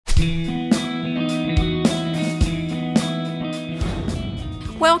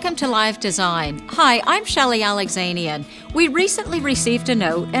Welcome to Live Design. Hi, I'm Shelley Alexanian. We recently received a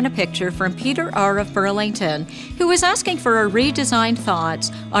note and a picture from Peter R. of Burlington, who was asking for our redesigned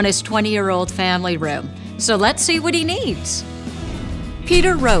thoughts on his 20-year-old family room. So let's see what he needs.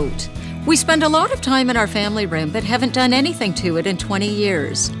 Peter wrote, "We spend a lot of time in our family room but haven't done anything to it in 20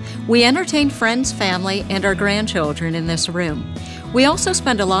 years. We entertain friends, family, and our grandchildren in this room. We also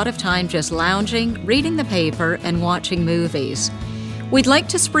spend a lot of time just lounging, reading the paper, and watching movies. We'd like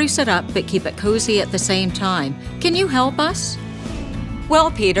to spruce it up but keep it cozy at the same time. Can you help us?" Well,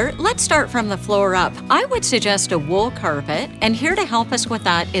 Peter, let's start from the floor up. I would suggest a wool carpet, and here to help us with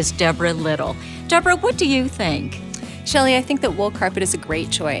that is Deborah Little. Deborah, what do you think? Shelley, I think that wool carpet is a great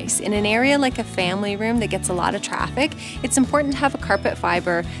choice. In an area like a family room that gets a lot of traffic, it's important to have a carpet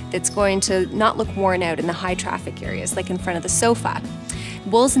fiber that's going to not look worn out in the high traffic areas, like in front of the sofa.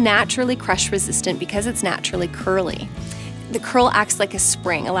 Wool's naturally crush resistant because it's naturally curly. The curl acts like a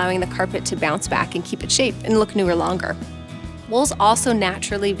spring, allowing the carpet to bounce back and keep its shape and look newer longer. Wool's also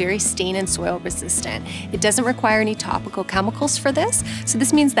naturally very stain and soil resistant. It doesn't require any topical chemicals for this, so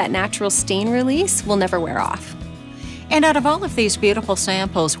this means that natural stain release will never wear off. And out of all of these beautiful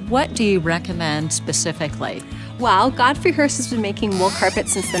samples, what do you recommend specifically? Well, Godfrey Hirst has been making wool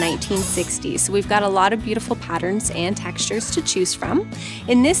carpets since the 1960s, so we've got a lot of beautiful patterns and textures to choose from.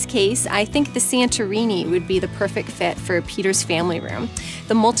 In this case, I think the Santorini would be the perfect fit for Peter's family room.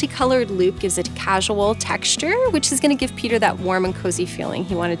 The multicolored loop gives it a casual texture, which is going to give Peter that warm and cozy feeling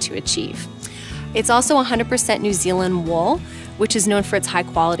he wanted to achieve. It's also 100% New Zealand wool, which is known for its high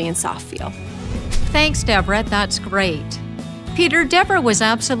quality and soft feel. Thanks, Deborah. That's great. Peter, Deborah was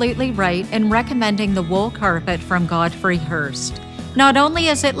absolutely right in recommending the wool carpet from Godfrey Hirst. Not only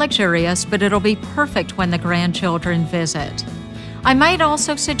is it luxurious, but it'll be perfect when the grandchildren visit. I might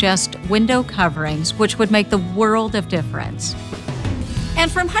also suggest window coverings, which would make the world of difference. And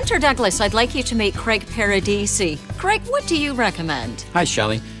from Hunter Douglas, I'd like you to meet Craig Paradisi. Craig, what do you recommend? Hi,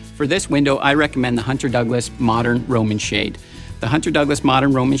 Shelley. For this window, I recommend the Hunter Douglas Modern Roman Shade. The Hunter Douglas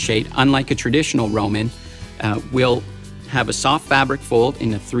Modern Roman Shade, unlike a traditional Roman, will have a soft fabric fold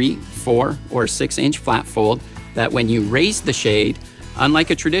in a 3, 4, or 6-inch flat fold that when you raise the shade, unlike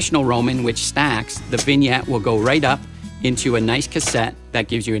a traditional Roman which stacks, the vignette will go right up into a nice cassette that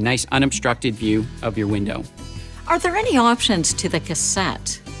gives you a nice unobstructed view of your window. Are there any options to the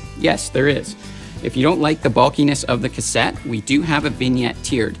cassette? Yes, there is. If you don't like the bulkiness of the cassette, we do have a vignette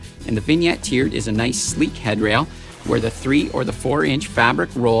tiered. And the vignette tiered is a nice sleek headrail where the 3 or the 4-inch fabric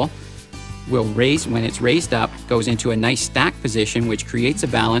roll will raise, when it's raised up, goes into a nice stack position which creates a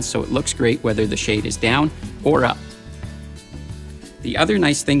balance so it looks great whether the shade is down or up. The other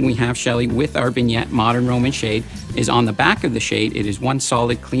nice thing we have, Shelley, with our vignette Modern Roman Shade is on the back of the shade, it is one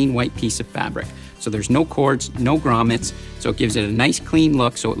solid clean white piece of fabric. So there's no cords, no grommets, so it gives it a nice clean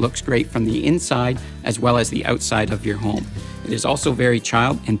look so it looks great from the inside as well as the outside of your home. It is also very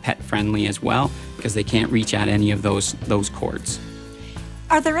child and pet friendly as well because they can't reach at any of those cords.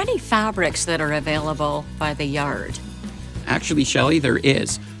 Are there any fabrics that are available by the yard? Actually, Shelley, there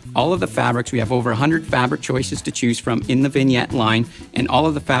is. All of the fabrics, we have over 100 fabric choices to choose from in the vignette line, and all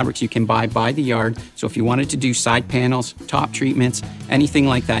of the fabrics you can buy by the yard. So if you wanted to do side panels, top treatments, anything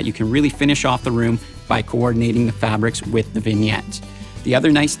like that, you can really finish off the room by coordinating the fabrics with the vignette. The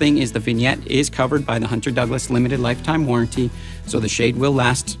other nice thing is the vignette is covered by the Hunter Douglas limited lifetime warranty, so the shade will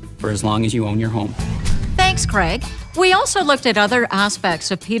last for as long as you own your home. Thanks, Craig. We also looked at other aspects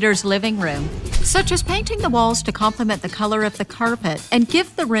of Peter's living room, such as painting the walls to complement the color of the carpet and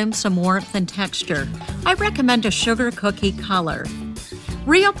give the room some warmth and texture. I recommend a sugar cookie color.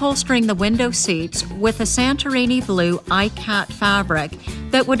 Reupholstering the window seats with a Santorini blue iCat fabric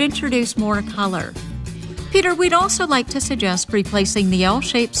that would introduce more color. Peter, we'd also like to suggest replacing the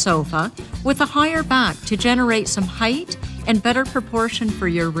L-shaped sofa with a higher back to generate some height and better proportion for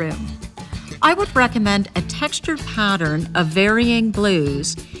your room. I would recommend a textured pattern of varying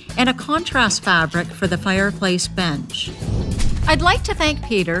blues and a contrast fabric for the fireplace bench. I'd like to thank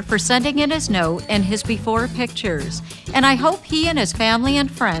Peter for sending in his note and his before pictures, and I hope he and his family and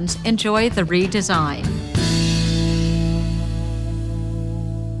friends enjoy the redesign.